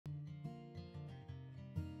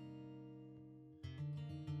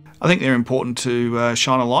I think they're important to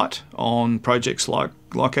shine a light on projects like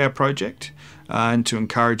our project, and to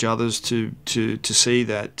encourage others to see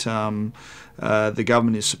that the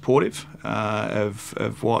government is supportive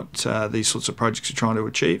of what these sorts of projects are trying to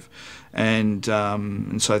achieve, and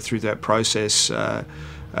so through that process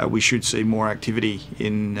we should see more activity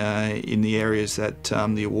in the areas that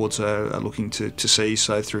the awards are looking to see.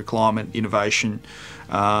 So through climate, innovation,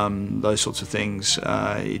 those sorts of things,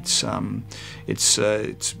 it's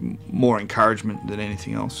more encouragement than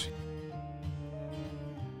anything else.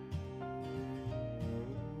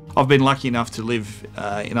 I've been lucky enough to live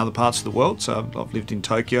in other parts of the world, so I've lived in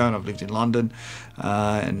Tokyo and I've lived in London,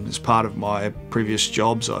 and as part of my previous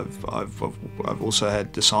jobs I've also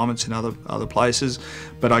had assignments in other places,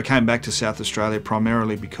 but I came back to South Australia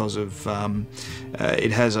primarily because of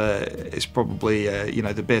it's probably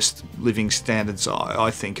the best living standards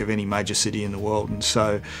I think of any major city in the world, and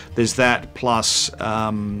so there's that plus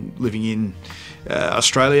living in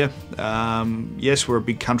Australia. Yes, we're a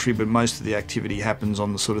big country, but most of the activity happens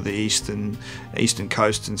on the sort of the eastern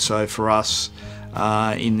coast, and so for us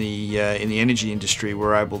in the energy industry,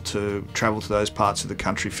 we're able to travel to those parts of the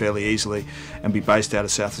country fairly easily and be based out of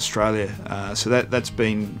South Australia. So that's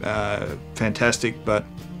been fantastic. But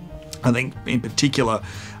I think in particular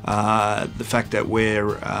the fact that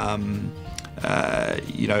we're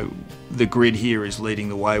the grid here is leading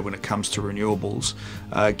the way when it comes to renewables,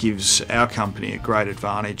 gives our company a great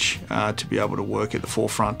advantage to be able to work at the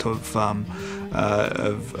forefront of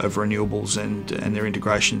renewables and their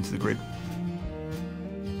integration into the grid.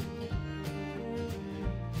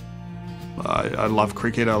 I love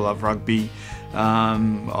cricket, I love rugby.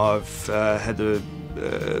 I've had the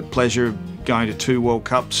pleasure of going to 2 World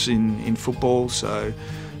Cups in football, so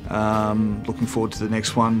looking forward to the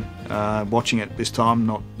next one, watching it this time,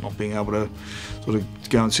 not being able to sort of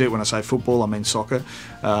go and see it. When I say football, I mean soccer.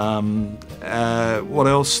 What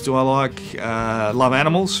else do I like? Love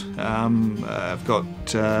animals. I've got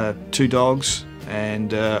 2 dogs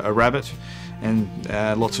and a rabbit and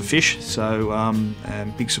lots of fish, so I'm a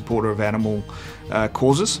big supporter of animal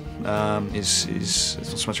causes. It's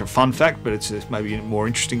not so much a fun fact, but it's maybe a more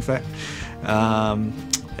interesting fact.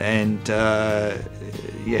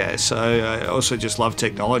 Yeah, so I also just love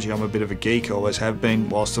technology. I'm a bit of a geek, always have been.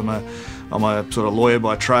 Whilst I'm a sort of lawyer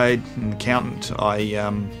by trade, an accountant, I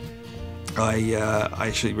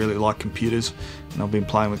actually really like computers, and I've been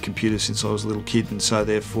playing with computers since I was a little kid. And so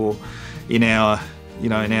therefore, in our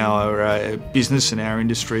business and our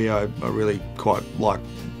industry, I really quite like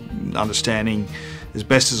understanding as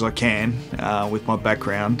best as I can with my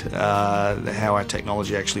background how our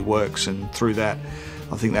technology actually works, and through that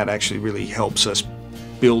I think that actually really helps us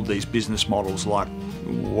build these business models like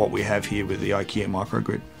what we have here with the IKEA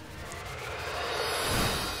microgrid.